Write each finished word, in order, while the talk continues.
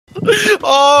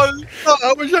Oh,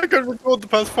 I wish I could record the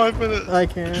past 5 minutes. I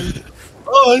can.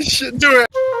 Oh shit, do it!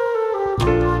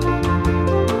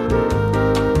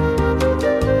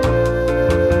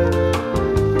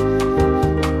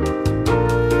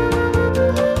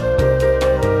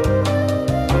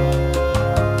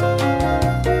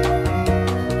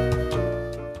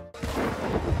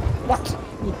 What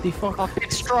the fuck? I've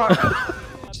been struck.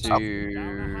 To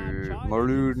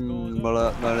maroon,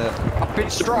 I've been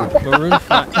struck. Maroon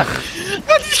fat. How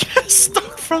did you get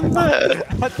stuck from there?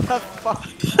 What the fuck?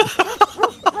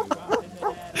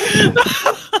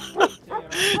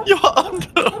 You're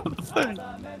under the thing.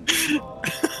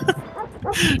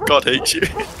 God hates you.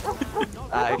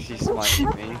 That actually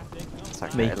smited me. It's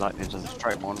okay, Me. lightning just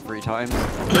strike me on 3 times.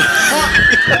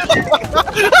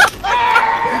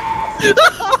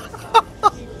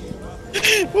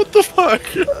 What the fuck?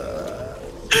 You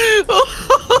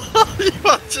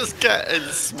are just getting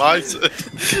smited.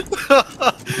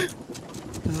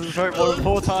 Does it strike more than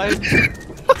 4 times?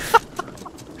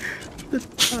 The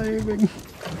timing.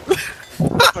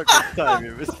 Fucking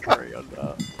timing was carry on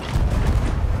that.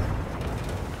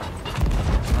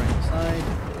 Right side.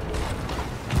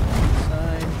 Right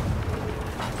side.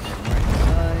 Right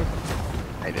side.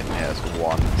 They didn't hit us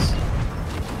once.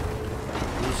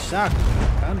 You suck.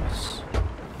 Pants.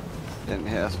 Didn't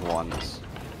hit us once.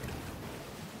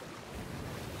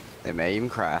 They may even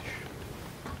crash.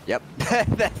 Yep.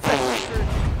 That's actually true.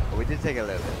 But we did take a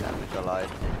little bit of damage, I lied.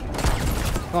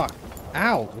 Fuck.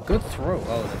 Ow. Good throw.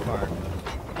 Oh, they're firing.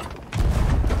 I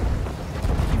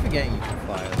keep forgetting you can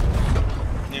fire.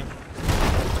 Yeah.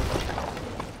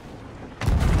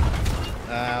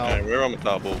 Ow. Yeah, we're on the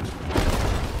double.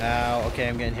 Ow. Okay,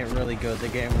 I'm getting hit really good. They're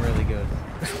getting really good.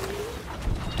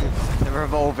 They're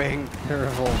revolving. They're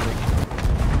revolving.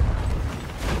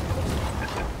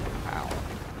 Ow.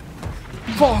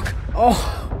 Fuck!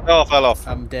 Oh! Oh, I fell off.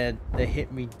 I'm dead. They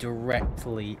hit me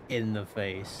directly in the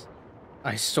face.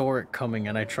 I saw it coming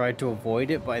and I tried to avoid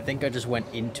it, but I think I just went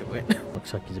into it.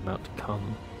 Looks like he's about to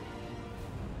come.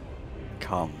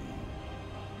 Come.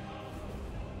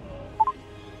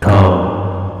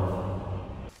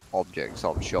 Objects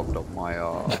I've shoved up my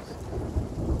ass.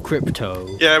 Crypto.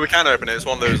 Yeah, we can open it. It's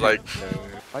one of those like.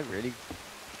 I really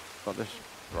got this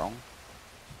wrong.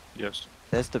 Yes.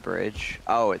 There's the bridge.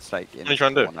 Oh, it's like in What are you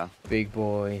trying to do? corner. Big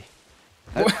boy.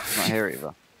 No, it's not here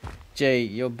either. Jay,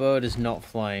 your bird is not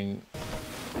flying.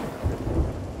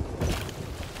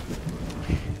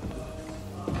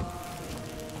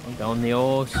 I'm going the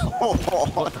horse.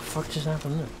 What the fuck just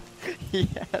happened there?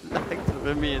 Yeah, lagged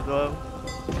for me as well.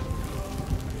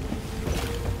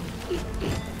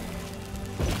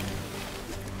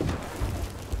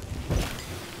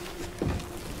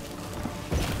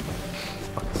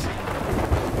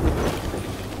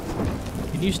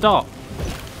 Can you stop?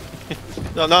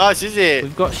 Not nice, is it?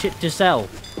 We've got shit to sell.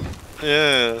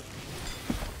 Yeah.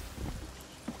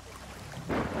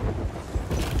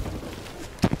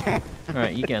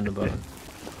 Alright, you get on the boat.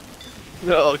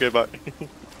 No, okay, bye.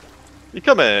 You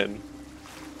come in.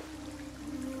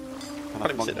 I'm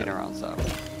Can't even sit monkeying down. around, so.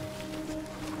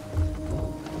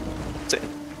 Sit.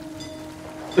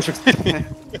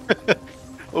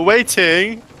 We're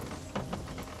waiting.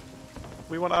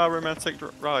 We want our romantic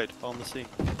ride on the sea.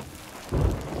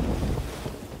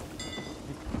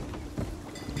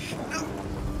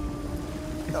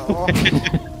 Oh.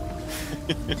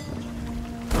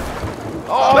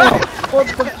 Oh! What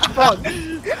the fuck?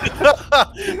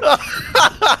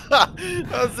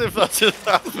 As if that just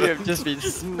happened. You have just been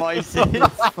smited. You're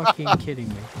fucking kidding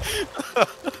me.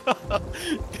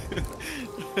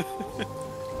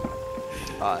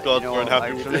 God, you know we're what,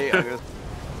 unhappy with actually, it. I'm gonna...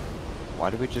 Why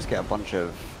did we just get a bunch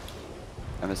of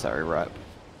emissary rep?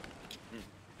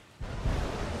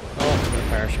 Oh, the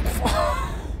parachute.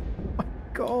 Oh my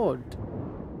god.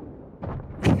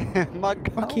 My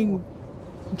God. Fucking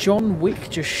John Wick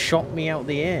just shot me out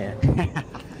the air. I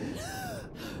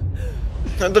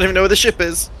don't even know where the ship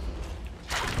is.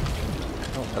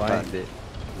 Oh, I why? burned it.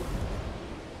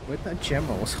 Where'd that gem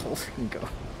I was holding go?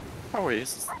 How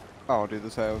is? Oh, I'll do the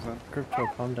sails then. Crypto,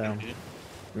 calm down.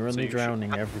 You're only you should-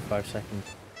 drowning every 5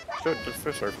 seconds. Good,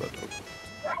 feel sorry for that dog.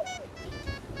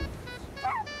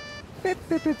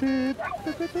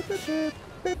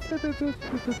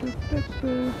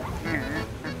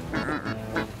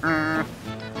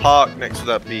 Park next to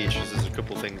that beach, there's a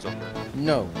couple things on there.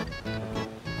 No.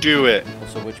 Do it!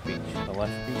 Also, which beach? The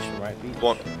left beach, the right beach?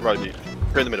 One, right beach.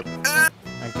 We're in the middle.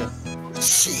 Okay.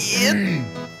 Shit!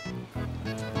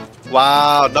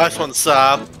 Wow, nice one,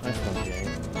 Sam. Nice one, Jay.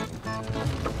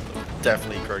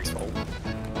 Definitely Craig's fault.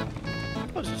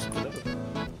 I was just I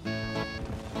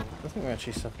think we're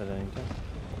actually suffered anything.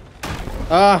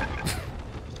 Ah!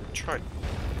 Try.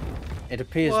 It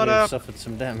appears What we have up? suffered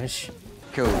some damage.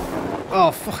 Cool. Oh,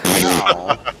 fuck.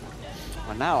 Now,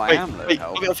 well, now I am low Wait,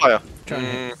 health. put me on fire.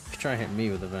 Try and hit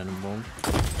me with a venom bomb.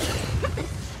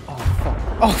 Oh, fuck.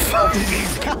 Oh,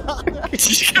 fuck!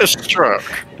 Did you get struck?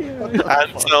 And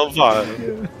on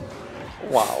fire.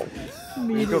 Wow.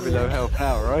 You got me low health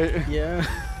now, right? Yeah.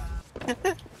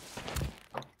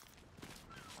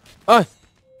 Oh!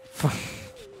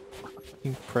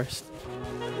 Fucking pressed